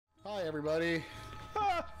everybody.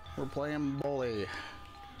 We're playing Bully.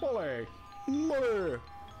 Bully. Bully.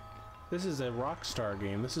 This is a Rockstar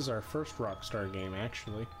game. This is our first Rockstar game,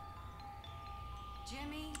 actually.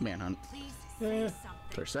 Jimmy, Manhunt. please say something.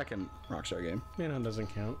 It's our second Rockstar game. Manhunt doesn't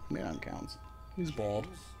count. Manhunt counts. He's bald.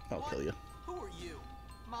 I'll kill you. Who are you?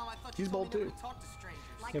 Mom, I thought He's you told bald me never too. to talk to strangers.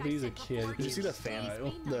 Like Yeah, but I he's a said kid. before, Did you see the Jimmy, fan,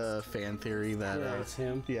 please be nice the to fan me. theory that Yeah, it's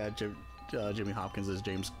him. yeah, Jimmy Hopkins is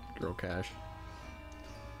James Earl Cash.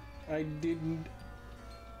 I didn't.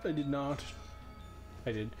 I did not.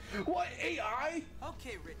 I did. What? AI?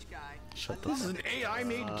 Okay, rich guy. Shut the This is fuck an AI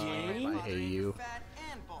made game? I hate you. Fat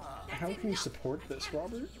and bald. How can you support this,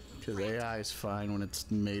 Robert? Because AI is fine when it's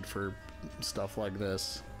made for stuff like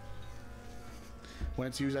this. When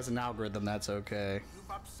it's used as an algorithm, that's okay. You've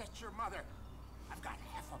upset your mother. I've got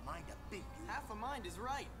half a mind to beat you. Half a mind is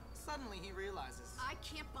right. Suddenly he realizes. I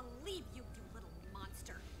can't believe you, you little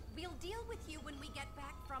monster. We'll deal with you when we get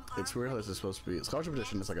back from our... It's weird how this is supposed to be. Scholarship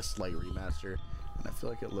Edition is like a slight remaster, and I feel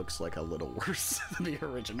like it looks like a little worse than the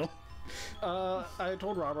original. I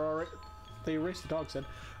told Robert already. They erased the dog said.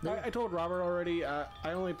 I told Robert already. I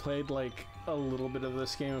only played like a little bit of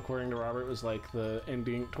this game. According to Robert, it was like the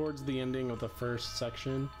ending, towards the ending of the first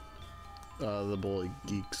section. The Bully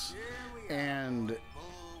Geeks. And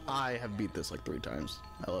I have beat this like 3 times.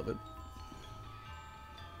 I love it.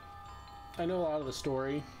 I know a lot of the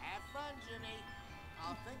story. Have fun, Jimmy.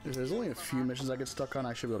 I'll think If there's only a few missions I get stuck on,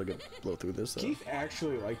 I should be able to blow through this though. Keith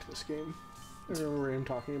actually liked this game. I remember him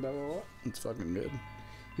talking about it a lot. It's fucking good.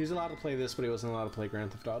 He was allowed to play this, but he wasn't allowed to play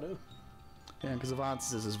Grand Theft Auto. Yeah, because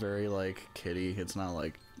Avance is very like kiddie. It's not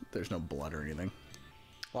like there's no blood or anything.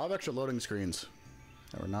 A lot of extra loading screens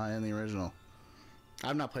that were not in the original.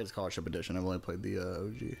 I've not played Scholarship Edition. I've only played the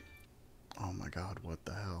OG. Oh my god, what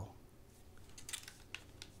the hell?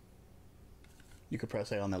 You could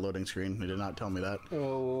press A on that loading screen. They did not tell me that.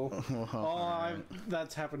 Oh,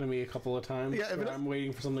 that's happened to me a couple of times. Yeah, where I'm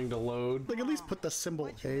waiting for something to load. Like at least put the symbol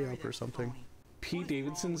A up or something. Pete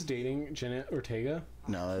Davidson's dating Janet Ortega.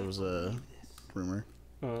 No, that was a rumor.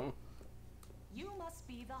 Oh, You must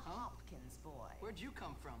be the Hopkins boy. Where'd you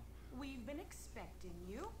come from? We've been expecting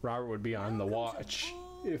you. Robert would be on the Welcome to watch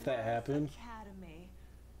Bullworth if that happened. Academy.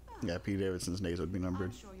 Yeah, Pete Davidson's days would be I'm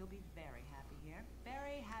numbered. sure you'll be very happy here.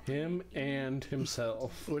 Very happy. Him and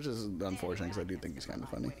himself. Which is unfortunate because I do think he's kind of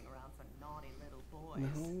funny. Waiting around for naughty little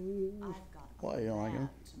boys. No, I've got a Why, you don't like him?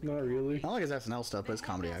 plan to not make really. I don't like his SNL stuff, but his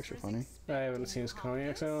comedy actually funny. I haven't seen his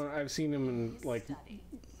comics. I've seen him in like study.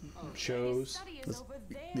 shows. Study is over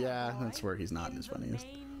there, Yeah, boy, that's where he's not in his the funniest.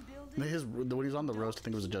 main building. When he's on the roast, I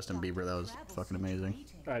think it was Justin Bieber. That was fucking amazing.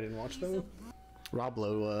 I didn't watch them. Rob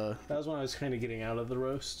Lowe, That was when I was kind of getting out of the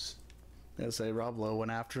roasts. Rob Lowe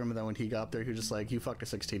went after him, and then when he got up there, he was just like, "You fucked a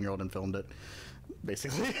 16-year-old and filmed it,"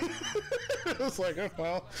 basically. It was like, oh,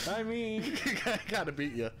 well, I mean, I gotta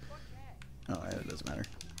beat you. Oh, yeah, it doesn't matter.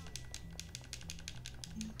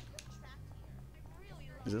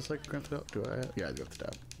 Is this like Grand Theft Auto? Do I? Yeah, I do have to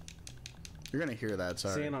tap. You're gonna hear that.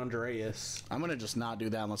 Sorry. San Andreas. I'm gonna just not do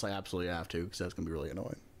that unless I absolutely have to, because that's gonna be really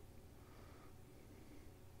annoying.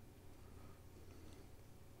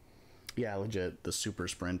 Yeah, legit. The super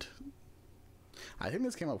sprint. I think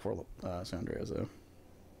this came out before San Andreas, though.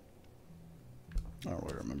 I don't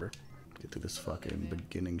really remember. Get through this fucking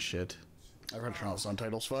beginning shit. I gotta turn off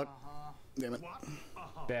subtitles. Fuck. Damn it.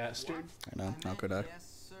 Bastard. I know. How could I?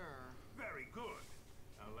 Yes, sir. Very good.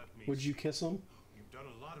 Now let me Would you see. kiss him? You've done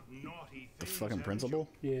a lot of naughty things. The fucking haven't principal?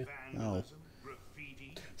 you? Yeah. Vandalism,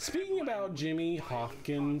 graffiti, Speaking bad about language, Jimmy blatant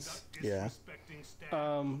Hopkins, conduct, Yeah. disrespecting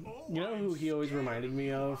staff. you know who he always reminded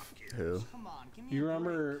me of? Who? Come on, give me You a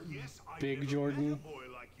remember Yes, I Big never Jordan? met a boy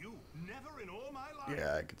like you. Never in all my life.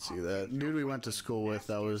 Yeah, I could see that. Dude we went to school with,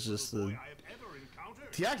 that was just Boy the... I have ever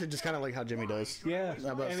encountered. He acted just kind of like how Jimmy does. Yeah, I'm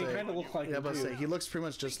about to and he say- kind of looked like Yeah, him but too. he looks pretty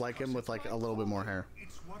much just like him with like a little bit more hair.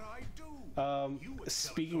 It's what I do. You would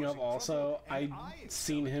Speaking of tell also, trouble, and I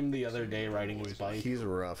seen him the other day riding his bike. He's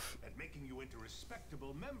rough. at making you into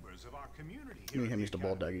respectable members of our community. Me and him used to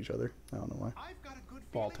ball tag each other. I don't know why. I've got a good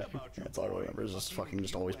Ball feeling tag. about you, That's all I boy. remember is just fucking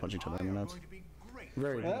just always punch each other in the I am nuts. going to be great.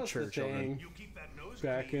 Very That was mature the children. thing. You keep that nose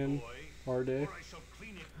Back clean, in boy, our day. or I shall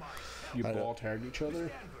clean it myself. You I know. ball tagged each other.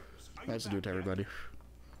 Danvers, are I you used to do it to back yet? everybody.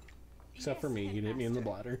 Except for me, you hit me in the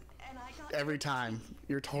bladder. And I got Every time.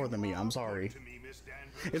 You're taller than me. I'm sorry. To me, Miss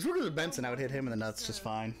Danvers. It's weird with Benson. I would hit him in the nuts just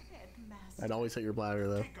fine. headmaster. I'd always hit your bladder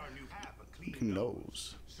though. Take our new have a clean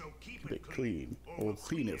Nose. So keep Keep it clean. We'll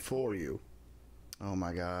clean it for you. Oh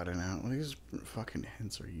my god, and now these fucking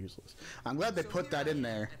hints are useless. I'm glad they put that in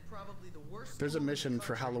there. There's a mission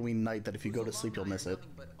for Halloween night that if you go to sleep you'll miss it.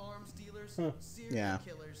 But arms dealers, Yeah.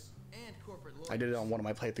 killers, and I did it on one of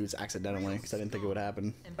my playthroughs accidentally because I didn't think it would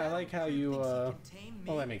happen. I like how you, well,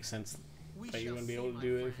 that makes sense that you wouldn't be able to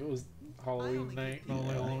do it if it was Halloween night,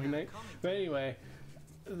 normally Halloween night. But anyway,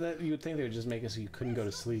 that you would think they would just make it so you couldn't go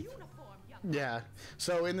to sleep. Yeah.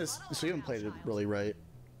 So in this, so you haven't played it really, right?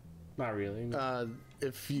 Not really.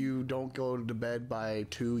 If you don't go to bed by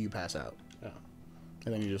 2, you pass out, No.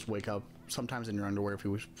 and then you just wake up sometimes in your underwear if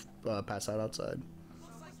you pass out outside.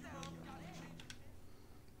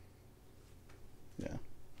 Yeah.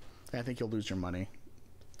 And I think you'll lose your money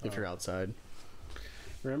if you're outside.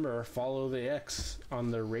 Remember, follow the X on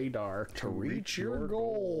the radar to reach your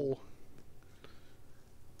goal.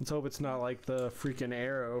 Let's hope it's not like the freaking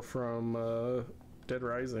arrow from Dead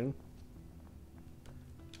Rising.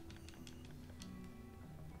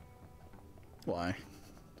 Why?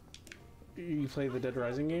 You play the Dead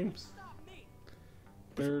Rising games?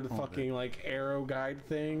 They're the Oh, fucking like arrow guide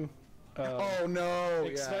thing. Oh no!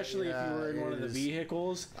 Especially if you were in one of the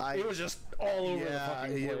vehicles. It was just all over the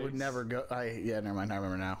fucking place. It would never go. Yeah, never mind. I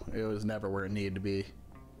remember now. It was never where it needed to be.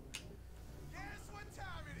 Guess what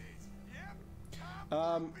time it is?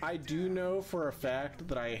 Yep. I do know for a fact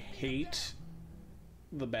that I hate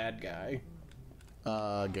the bad guy.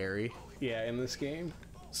 Gary. Yeah, in this game.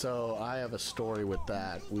 So I have a story with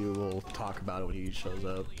that. We will talk about it when he shows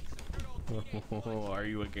up. Are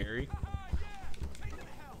you a Gary?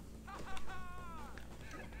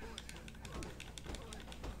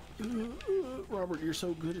 Robert, you're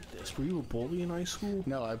so good at this. Were you a bully in high school?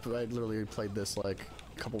 No, I literally played this like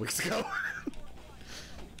a couple weeks ago.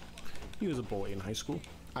 He was a bully in high school.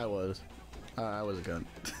 I was a gun.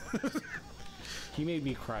 He made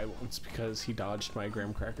me cry once because he dodged my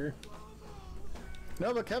graham cracker.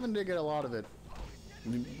 No, but Kevin did get a lot of it.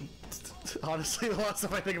 Honestly, the last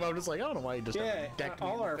time I think about it, I'm just like, I don't know why he just decked me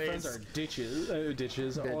all in the our friends face. are ditches. All of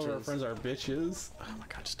our Bitches. friends are bitches. Oh my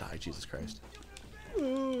god, just die, Jesus Christ.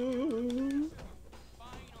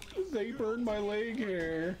 They burned my leg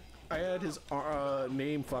hair. I had his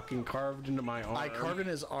name fucking carved into my arm. I carved in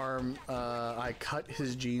his arm. I cut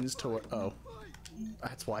his jeans to where. Oh,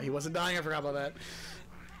 that's why he wasn't dying. I forgot about that.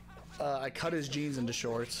 I cut his jeans into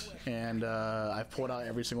shorts, and I pulled out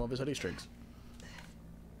every single one of his hoodie strings.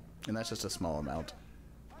 And that's just a small amount.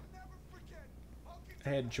 I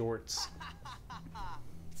had jorts.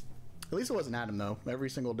 At least it wasn't Adam though.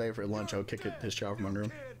 Every single day for lunch, I would kick his chow from under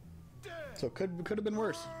him. So it could have been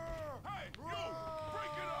worse. Hey, you! Break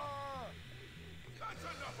it up! That's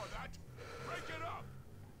enough of that! Break it up!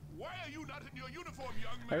 Why are you not in your uniform,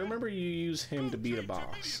 young man? I remember you use him to beat a Change boss.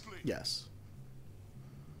 immediately. Yes.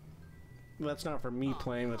 That's not for me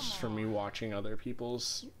playing, that's just for me watching other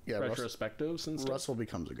people's Yeah, retrospectives and stuff. Russell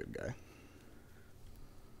becomes a good guy.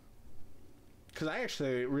 Because I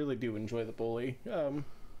actually really do enjoy the bully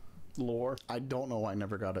lore I don't know why I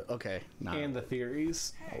never got it. Okay, nah. and the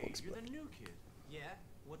theories. Hey, you're the new kid. Yeah?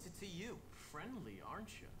 What's it to you? Friendly, aren't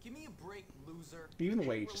you? Give me a break, loser. Even the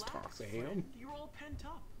way he Hey, just relax, talks to friend. him. You're all pent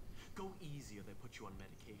up. Go easy or they put you on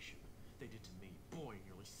medication. They did to me. Boy, it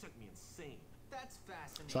nearly sent me insane. That's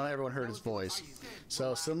fascinating. So not everyone heard his voice.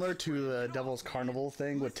 So similar to the Devil's Carnival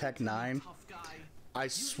thing with Tech 9, Tough guy. I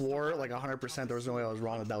swore like 100% there was no way I was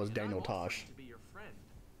wrong that was Daniel Tosh. To be your friend.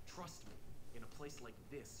 Trust me. In a place like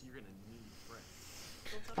this, you're gonna need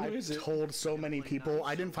friends. Who I've is it? told so many people.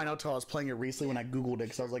 I didn't find out till I was playing it recently when I googled it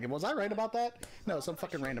because I was like, was I right about that? No, some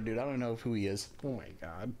fucking random dude. I don't know who he is. Oh my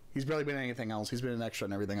god. He's barely been in anything else. He's been an extra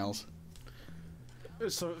and everything else.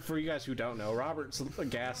 So for you guys who don't know, Robert's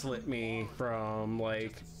gaslit me from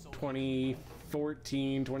like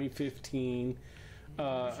 2014, 2015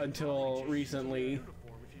 until recently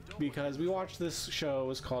because we watched this show. It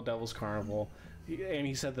was called Devil's Carnival, and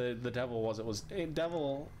he said the devil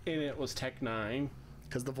devil in it was Tech 9.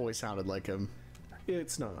 Because the voice sounded like him.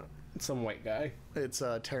 It's not. It's some white guy. It's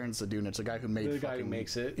Terrence Zadunich, the guy who made The guy who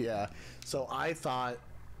makes it. Yeah. So I thought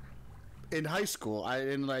in high school,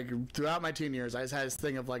 throughout my teen years, I just had this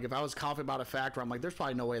thing of like, if I was confident about a fact where I'm like, there's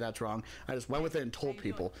probably no way that's wrong, I just went with it and told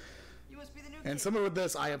people. You must be the new And similar with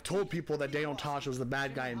this, I have told people that Daniel Tosh was the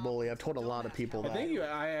bad guy in Bully. I've told a lot of people that.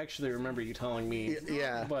 I actually remember you telling me.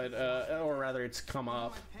 Yeah. But or rather, it's come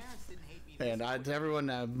up. parents didn't hate me. And everyone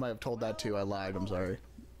might have told that too. I lied. I'm sorry.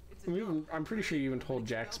 I'm pretty sure you even told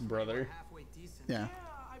Jack's brother. Halfway decent. Yeah.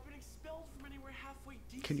 I've been expelled from anywhere halfway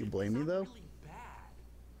decent. Can you blame me, It's not though? Really bad.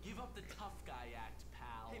 Give up the tough guy act,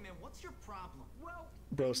 pal. Hey man, what's your problem? Well,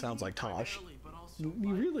 Bro sounds like Tosh. early, but also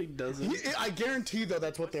He really doesn't. I guarantee though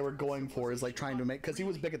that's what they were going for, is like trying to make, because he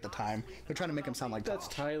was big at the time. They're trying to make him sound like That's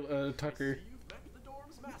Tosh. Tucker. you've met the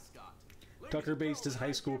dorm's mascot. Tucker based his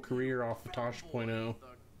high school career off of Tosh.0.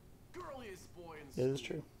 The girliest boy in It is school.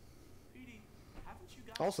 true. Petey, haven't you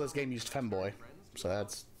Also, this game used femboy, so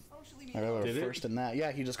that's I got Did it? first in that.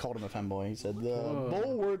 Yeah, he just called him a femboy. He said the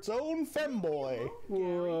Bulwark's own femboy.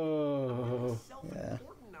 Whoa. Yeah.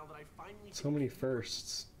 Now that I finally So many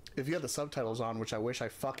firsts. If you have the subtitles on, which I wish I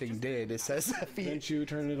fucking did, it says FE. Didn't you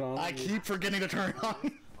turn it on? I keep forgetting to turn it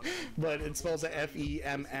on, but it spells it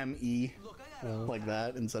FEMME like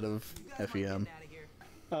that instead of FEM.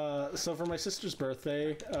 So for my sister's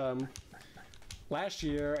birthday, last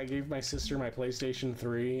year I gave my sister my PlayStation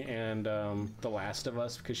 3 and The Last of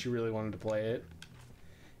Us because she really wanted to play it.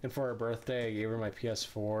 And for her birthday, I gave her my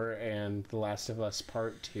PS4 and The Last of Us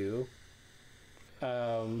Part 2.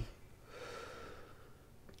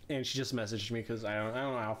 And she just messaged me because I don't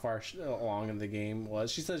know how far along in the game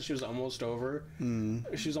was. She said she was almost over.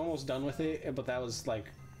 She was almost done with it, but that was like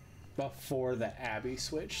before the Abby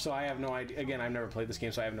switch. So I have no idea. Again, I've never played this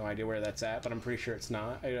game, so I have no idea where that's at. But I'm pretty sure it's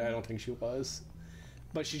not. I don't think she was.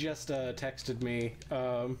 But she just texted me.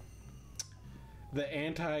 The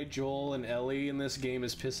anti-Joel and Ellie in this game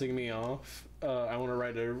is pissing me off. I want to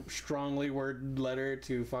write a strongly worded letter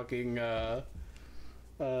to fucking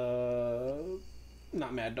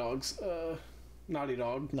not Mad Dogs, Naughty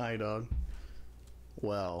Dog. Naughty Dog.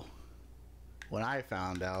 Well, when I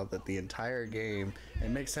found out that the entire game, it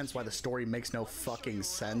makes sense why the story makes no fucking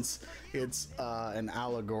sense. It's an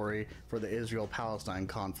allegory for the Israel-Palestine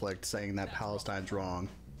conflict, saying that Palestine's wrong.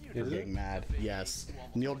 Is For it? getting mad. Yes.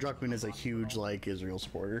 Neil Druckmann is a huge, like, Israel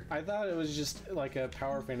supporter. I thought it was just like a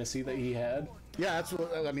power fantasy that he had. Yeah, that's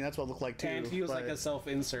what, I mean, that's what it looked like, too. And he was like but- a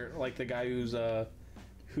self-insert, like the guy who's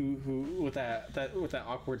who with that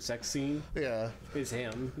awkward sex scene Yeah. is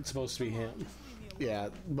him. It's supposed to be him. Yeah,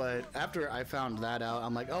 but after I found that out,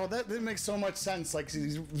 I'm like, oh, that makes so much sense. Like,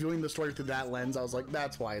 he's viewing the story through that lens. I was like,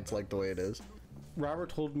 that's why it's like the way it is. Robert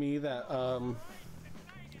told me that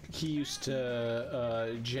he used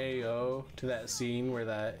to J.O. to that scene where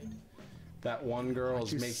that one girl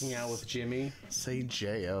is you making out with Jimmy. Say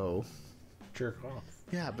J.O. Jerk off.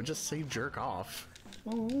 Yeah, but just say jerk off.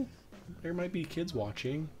 Oh, there might be kids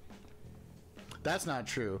watching. That's not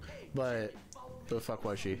true, but the fuck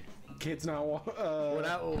was she? Kids not When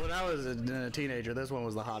I was a teenager, this one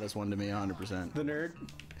was the hottest one to me, 100%. the nerd.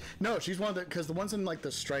 No, she's one of the, because the ones in like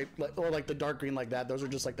the stripe, like, or like the dark green like that, those are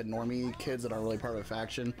just like the normie kids that aren't really part of a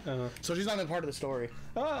faction. So she's not even part of the story.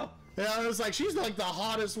 Oh, Yeah, I was like, she's like the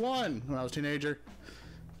hottest one when I was a teenager.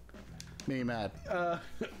 Made me mad.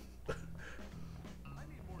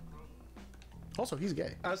 Also, he's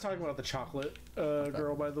gay. I was talking about the chocolate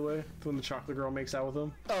girl, by the way. When the chocolate girl makes out with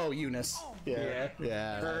him. Oh, Eunice. Yeah.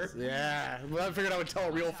 Yeah. Her. that's- Yeah. Well, I figured I would tell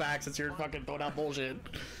a real fact since you're fucking throwing out bullshit.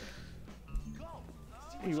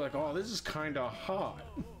 He's like, oh, this is kind of hot.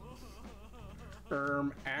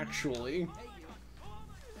 Actually.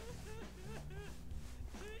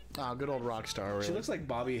 Oh, good old rock star. Really. She looks like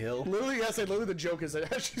Bobby Hill. Literally, yes, literally the joke is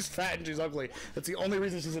that she's fat and she's ugly. That's the only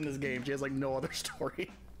reason she's in this game. She has like no other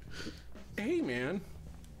story. Hey, man.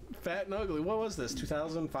 Fat and ugly. What was this,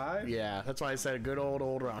 2005? Yeah, that's why I said good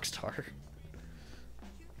old rock star.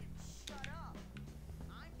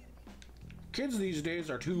 Kids these days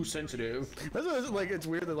are too sensitive. That's what it's, like, it's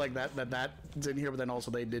weird that like that's in here, but then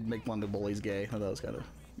also they did make one of the bullies gay. That was kind of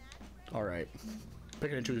all right.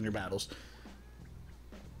 Picking and choosing your battles.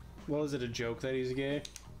 Well, is it a joke that he's gay?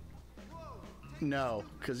 No,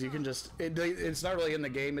 because you can just it's not really in the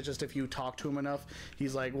game. It's just if you talk to him enough,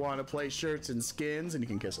 he's like want to play shirts and skins, and you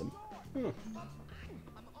can kiss him.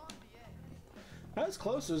 I was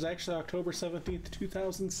close. It was actually October 17th,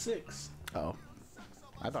 2006. Oh,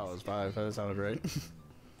 I thought it was 5. That sounded right.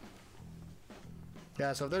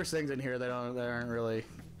 Yeah, so if there's things in here that aren't really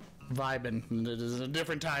vibing, it is a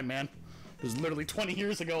different time, man. It was literally 20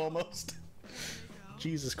 years ago almost.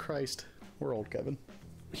 Jesus Christ, we're old, Kevin.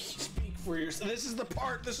 Speak for yourself. This is the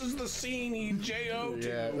part. This is the scene he J.O. to.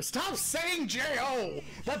 Yeah. Stop saying J.O.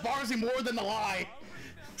 That bothers me more than the lie.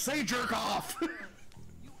 Say jerk off.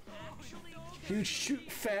 You shoot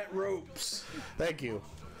fat ropes. Thank you.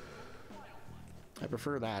 I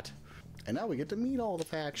prefer that. And now we get to meet all the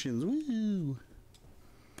factions. Woo!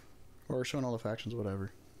 Or showing all the factions,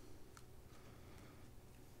 whatever.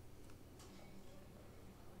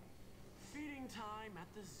 Feeding time at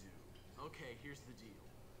the zoo. Okay, here's the deal.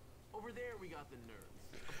 Over there we got the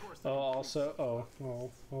nerds. Of course. Oh, also,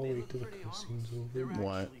 well, I'll they wait look till the pretty cutscene's harmless. They're over.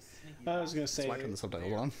 What? actually sneaky I was gonna say, Why turn the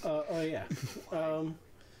subtitles on? oh yeah.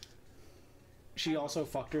 She also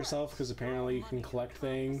fucked herself because apparently you can collect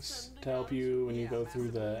things to help you when you go through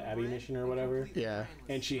the Abby mission or whatever. Yeah.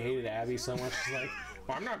 And she hated Abby so much, she's like,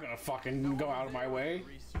 well, I'm not gonna fucking go out of my way.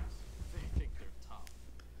 research. They think they're tough.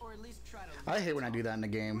 Or at least try to. I hate when I do that in a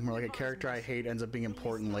game where like a character I hate ends up being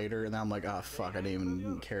important later, and then I'm like, oh fuck, I didn't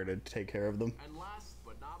even care to take care of them. And last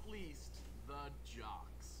but not least, the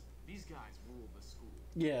jocks. These guys rule the school.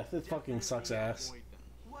 Yeah, that fucking sucks ass. Avoid them.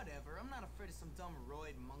 Whatever. I'm not afraid of some dumb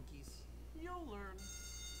roid monkeys. You'll learn.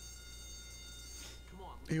 Come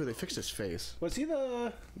on. Ew, they fixed his face. Was he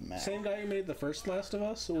the Matt. same guy who made the first Last of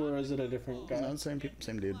Us, or is it a different guy? No, same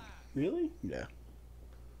dude. Really? Yeah.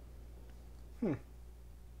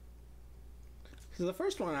 So the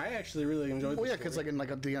first one I actually really enjoyed. Well, yeah, because like in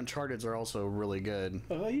like the Uncharted's are also really good.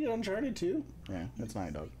 Oh, you did Uncharted too? Yeah, it's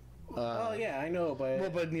Naughty Dog. Oh yeah, I know, but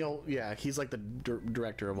Well, but Neil, yeah, he's like the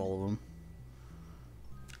director of all of them.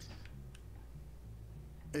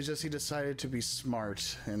 It's just he decided to be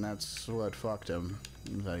smart, and that's what fucked him.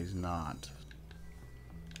 That he's not.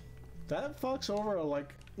 that fucks over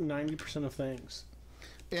like 90% of things.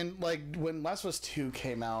 And like when Last of Us 2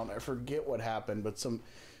 came out, I forget what happened, but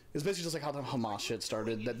it's basically just like how the Hamas shit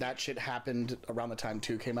started. That shit happened around the time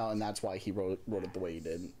 2 came out, and that's why he wrote it the way he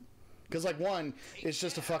did. Because like 1, it's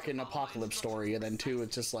just a fucking apocalypse story, and then 2,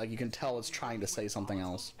 it's just like you can tell it's trying to say something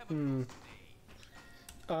else.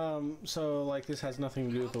 So like this has nothing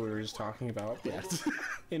to do with what we were just talking about. Yeah.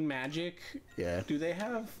 In Magic, Yeah. do they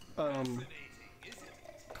have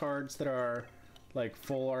cards that are like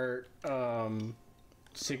full art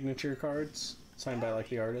signature cards signed by like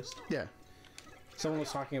the artist? Yeah. Someone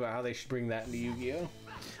was talking about how they should bring that into Yu-Gi-Oh.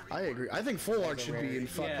 I agree. I think full art should be in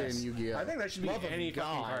fucking Yes. Yu-Gi-Oh. I think that should be Love of any fucking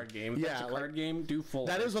God. card game. If Yeah, that's a like, card game, do full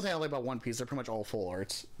that art. is one thing I like about One Piece. They're pretty much all full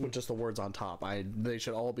arts with just the words on top. They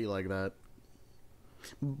should all be like that.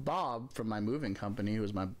 Bob from my moving company, who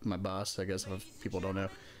was my boss, I guess if people don't know,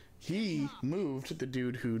 he moved the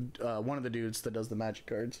dude who one of the dudes that does the magic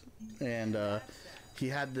cards, and he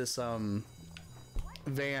had this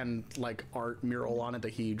van like art mural on it that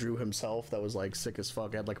he drew himself that was like sick as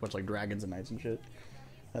fuck. It had like a bunch of like dragons and knights and shit.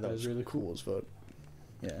 That was really cool as fuck.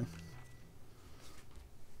 Yeah.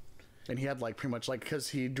 And he had like pretty much like, because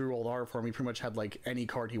he drew all the art for him, he pretty much had like any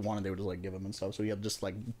card he wanted, they would just like give him and stuff. So he had just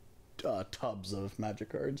like tubs of magic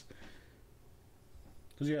cards.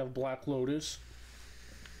 Does he have Black Lotus?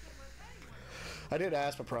 I did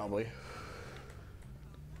ask, but probably.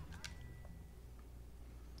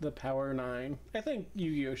 The Power 9. I think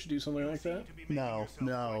Yu-Gi-Oh should do something like that. No,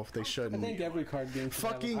 they I shouldn't. think every card game should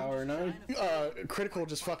Fucking- have a Power 9. Critical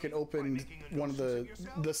just fucking opened one of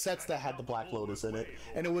the sets that had the Black Lotus in it,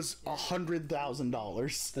 and it was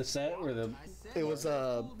 $100,000. The set or the... It was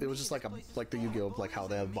just like the Yu-Gi-Oh, like how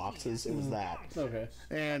they have boxes. It was that, Okay.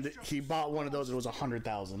 and he bought one of those. And it was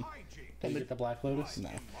 $100,000. Did you get the Black Lotus?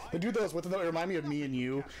 No. The dude that was with him, it reminded me of me and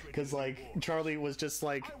you, because like Charlie was just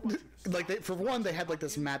like for one, they had like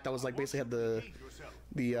this mat that was like basically had the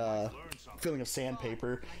feeling of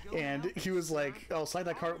sandpaper, and he was like, oh, slide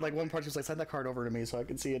that card, like one part he was like, slide that card over to me so I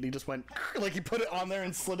can see it, and he just went like, he put it on there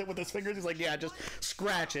and slid it with his fingers. He's like, yeah, just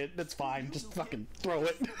scratch it, that's fine, just fucking throw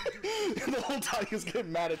it. And the whole time he was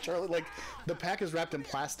getting mad at Charlie. Like, the pack is wrapped in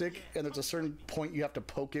plastic, and there's a certain point you have to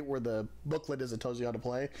poke it where the booklet is that tells you how to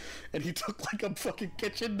play, and he took like a fucking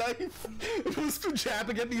kitchen knife and was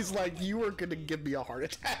jabbing it, and he's like, you are gonna give me a heart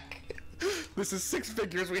attack. This is 6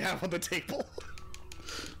 figures we have on the table.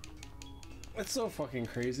 That's so fucking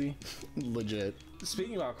crazy. Legit.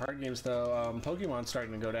 Speaking about card games, though, Pokemon's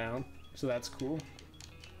starting to go down, so that's cool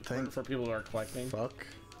for people who are collecting. Fuck.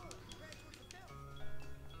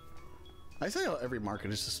 I say how every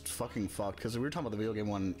market is just fucking fucked, because we were talking about the video game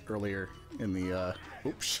one earlier in the,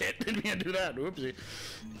 oops, shit, didn't mean to do that, oopsie,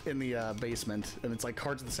 in the basement, and it's like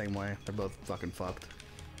cards the same way. They're both fucking fucked.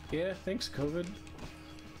 Yeah, thanks, COVID.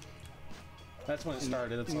 That's when it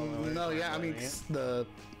started. That's all. No, yeah, I mean, it's the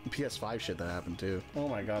PS5 shit that happened too. Oh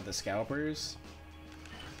my god, the scalpers.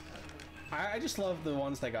 I just love the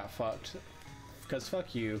ones that got fucked. Because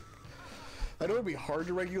fuck you. I know it'd be hard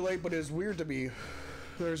to regulate, but it's weird to be.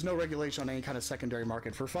 There's no regulation on any kind of secondary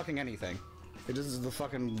market for fucking anything. It just is the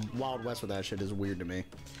fucking Wild West with that shit is weird to me.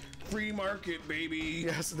 Free market, baby.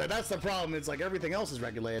 Yes, that's the problem. It's like everything else is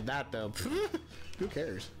regulated. That though, who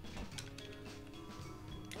cares?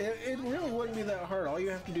 It really wouldn't be that hard. All you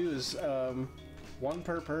have to do is 1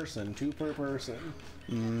 per person, 2 per person.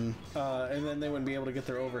 And then they wouldn't be able to get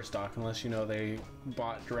their overstock unless, you know, they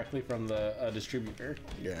bought directly from the distributor.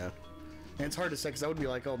 Yeah. And it's hard to say because that would be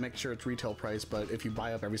like, oh, make sure it's retail price, but if you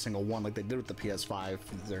buy up every single one like they did with the PS5,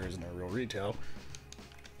 there is no real retail.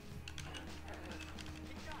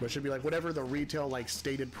 But it should be like whatever the retail like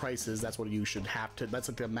stated price is, that's what you should have to, that's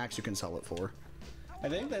like the max you can sell it for. I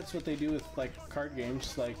think that's what they do with like card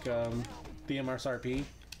games, like the MSRP.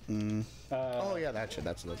 Oh yeah, that shit,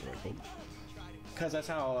 that's really cool. Because that's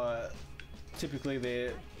how typically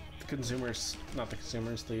consumers, not the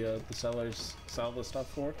consumers, the sellers sell the stuff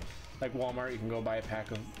for. Like Walmart, you can go buy a pack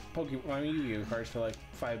of Pokemon, I mean, Yu-Gi-Oh cards for like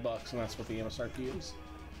 $5, and that's what the MSRP is.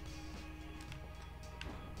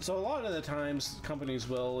 So a lot of the times, companies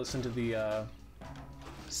will listen to the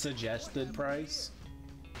suggested price.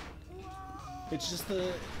 It's just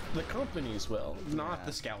the companies will, not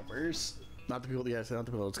the scalpers. Not the people. Yeah, not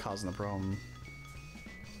the people that's causing the problem.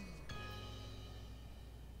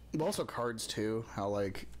 But also cards too. How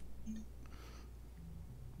like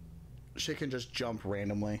shit can just jump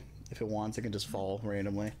randomly. If it wants, it can just fall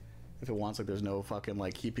randomly. If it wants, like there's no fucking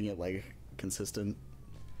like keeping it like consistent.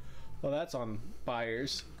 Well, that's on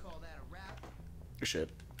buyers. Call that a wrap? Shit.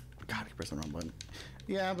 God, you pressed the wrong button.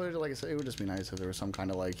 Yeah, but like I said, it would just be nice if there was some kind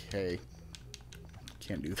of like, hey,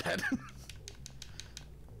 can't do that.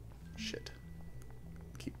 Shit.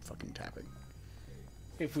 Keep fucking tapping.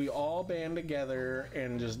 If we all band together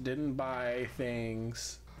and just didn't buy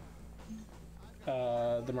things,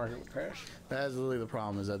 the market would crash. That's literally the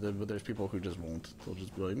problem, is that but there's people who just won't. They'll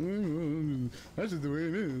just be like, that's just the way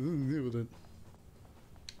it is. Deal with it.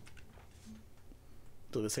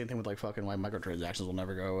 So the same thing with like fucking like microtransactions will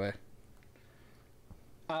never go away.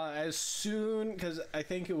 As soon, because I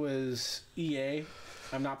think it was EA,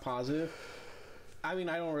 I'm not positive. I mean,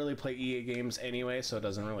 I don't really play EA games anyway, so it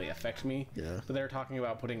doesn't really affect me. Yeah. But they're talking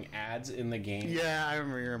about putting ads in the game. Yeah, I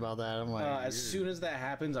remember hearing about that. I'm like, As soon as that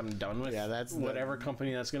happens, I'm done with that's whatever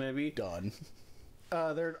company that's going to be. done.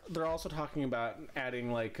 They're also talking about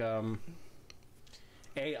adding like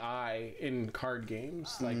AI in card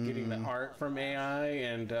games, like getting the art from AI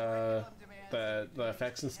and the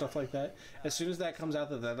effects and stuff like that. As soon as that comes out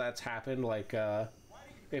that's happened, like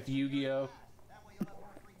if Yu-Gi-Oh.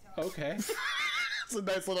 Okay. It's a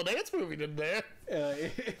nice little dance movie in there.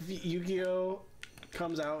 If Yu-Gi-Oh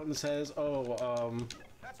comes out and says, "Oh,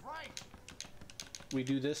 That's right. we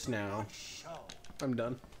do this now," I'm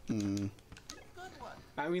done. Good one.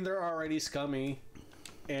 I mean, they're already scummy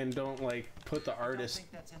and don't like put the artist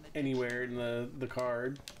think that's in the anywhere in the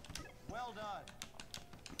card. Well done.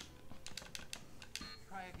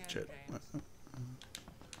 Try again, Shit. James.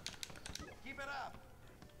 Keep it up.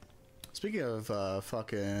 Speaking of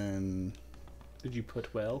fucking Did you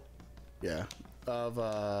put well? yeah, of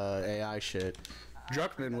AI shit,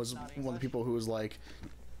 Druckmann was one of the people who was like,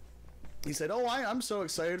 he said, "Oh, I'm so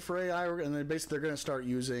excited for AI," and then basically they're gonna start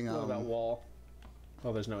using. What about wall?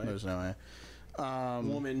 Oh, there's no A. There's no AI.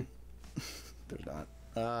 Woman. There's not.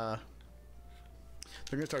 They're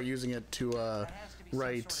gonna start using it to That has to be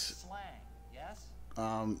write. some sort of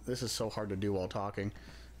slang, yes? This is so hard to do while talking.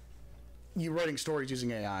 You writing stories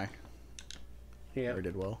using AI. Yeah. Very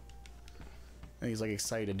did well. And he's like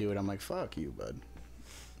excited to do it. I'm like, fuck you, bud.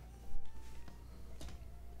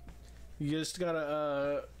 You just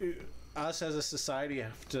gotta, us as a society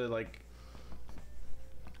have to, like,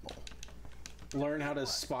 learn how to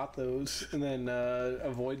spot those and then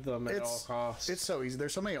avoid them at all costs. It's so easy.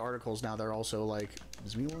 There's so many articles now that are also like,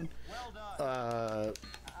 is me one? Well done.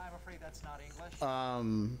 I'm afraid that's not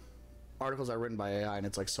English. Articles are written by AI, and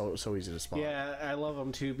it's like so easy to spot. Yeah, I love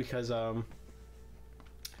them too because I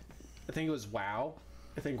think it was WoW.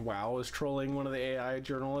 I think WoW was trolling one of the AI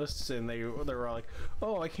journalists, and they were like,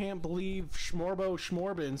 "Oh, I can't believe Schmorbo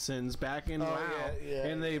Schmorbinson's back in WoW,"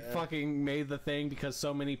 and they fucking made the thing because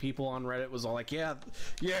so many people on Reddit was all like, "Yeah."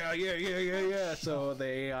 So the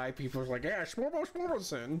AI people were like, "Yeah, Schmorbo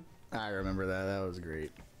Schmorbinson." I remember that. That was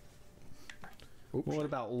great. Oops. What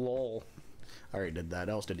about LOL? I already did that.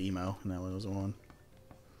 I also did emo, and that was the one.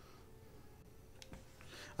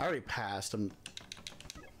 I already passed. I'm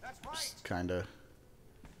That's right. kind of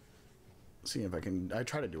seeing if I can. I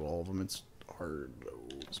try to do all of them. It's hard.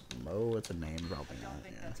 Mo, it's a name, probably I not. don't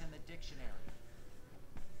think Yeah. that's in the dictionary.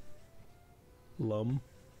 Loam.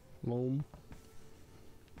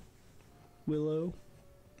 Willow.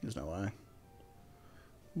 There's no way.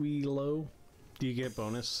 Willow. Do you get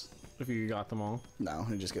bonus if you got them all? No,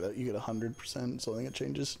 you just get 100%. So I think it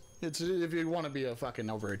changes. It's if you want to be a fucking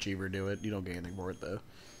overachiever, do it. You don't get anything for it though.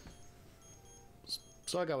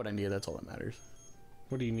 So I got what I needed. That's all that matters.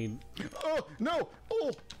 What do you need? Oh no!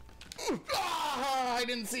 Oh! Ah, I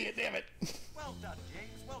didn't see it. Damn it! Well done,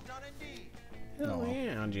 James. Well done indeed. Oh No.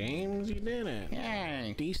 yeah, James, you did it.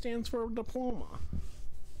 Yay! D stands for diploma.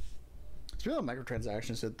 Speaking of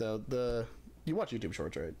microtransactions, you watch YouTube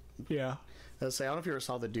Shorts, right? Yeah. Let's say I don't know if you ever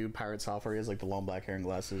saw the dude Pirate Software. He has like the long black hair and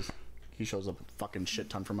glasses. He shows up a fucking shit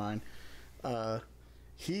ton for mine.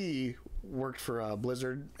 He worked for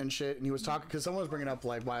Blizzard and shit, and he was talking because someone was bringing up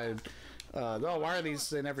like why are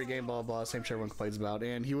these in every game, blah blah blah, same shit everyone complains about,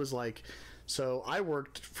 and he was like, So I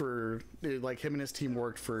worked for, like, him and his team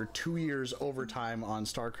worked for 2 years overtime on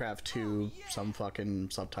StarCraft 2, some fucking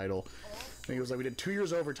subtitle. And he was like, we did 2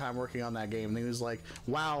 years overtime working on that game. And he was like,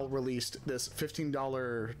 WoW released this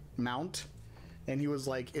 $15 mount. And he was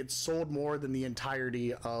like, it sold more than the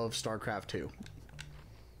entirety of StarCraft 2.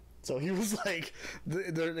 So he was like,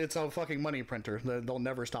 it's a fucking money printer. They'll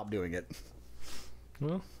never stop doing it.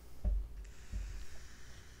 Well,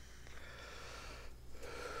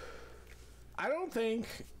 I don't think,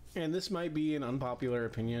 and this might be an unpopular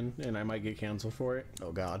opinion, and I might get canceled for it.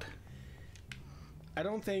 Oh, God. I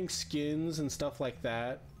don't think skins and stuff like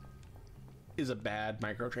that is a bad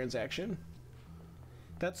microtransaction.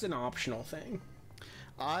 That's an optional thing.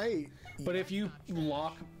 But if you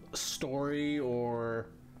lock story or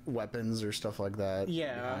weapons or stuff like that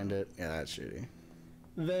behind it, yeah, that's shitty.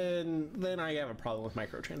 Then I have a problem with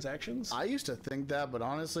microtransactions. I used to think that, but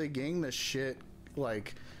honestly, getting the shit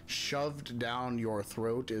like shoved down your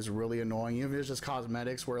throat is really annoying. Even if it's just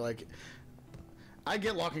cosmetics, where like I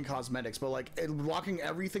get locking cosmetics, but like locking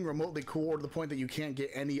everything remotely cool to the point that you can't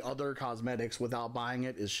get any other cosmetics without buying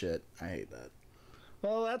it is shit. I hate that.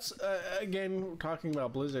 Well, that's again talking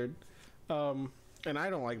about Blizzard, and I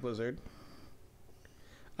don't like Blizzard.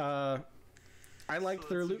 I liked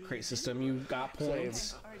their loot crate system. You got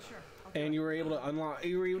points, and you were able to unlock.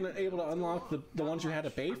 You were even able to unlock the ones you had to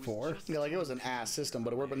pay for. Yeah, like it was an ass system,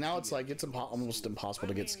 but it worked. But now it's like it's almost impossible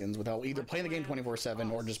to get skins without either playing the game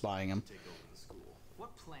 24/7 or just buying them.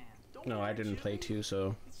 What plan? No, I didn't play 2,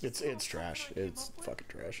 so it's trash. It's fucking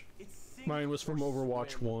trash. mine was from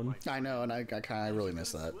Overwatch 1. I know, and I kind of really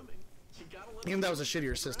miss that. Even though that was a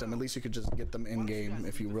shittier system, at least you could just get them in game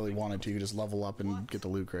if you really wanted to. You could just level up and get the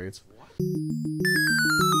loot crates.